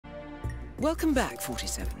Welcome back,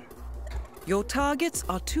 47. Your targets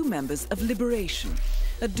are two members of Liberation,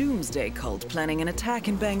 a doomsday cult planning an attack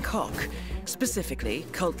in Bangkok. Specifically,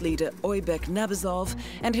 cult leader Oybek Nabazov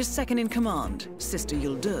and his second-in-command, Sister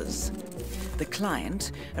Yıldız. The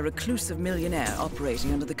client, a reclusive millionaire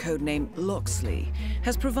operating under the codename Loxley,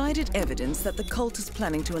 has provided evidence that the cult is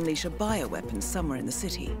planning to unleash a bioweapon somewhere in the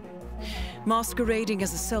city. Masquerading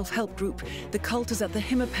as a self-help group, the cult is at the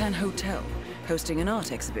Himapan Hotel, hosting an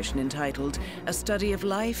art exhibition entitled A Study of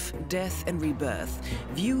Life, Death and Rebirth,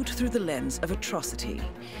 viewed through the lens of atrocity.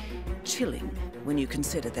 Chilling when you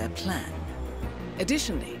consider their plan.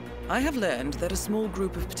 Additionally, I have learned that a small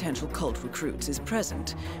group of potential cult recruits is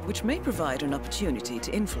present, which may provide an opportunity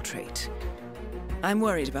to infiltrate. I'm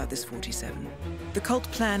worried about this, 47. The cult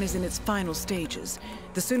plan is in its final stages.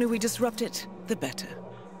 The sooner we disrupt it, the better.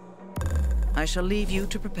 I shall leave you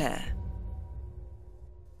to prepare.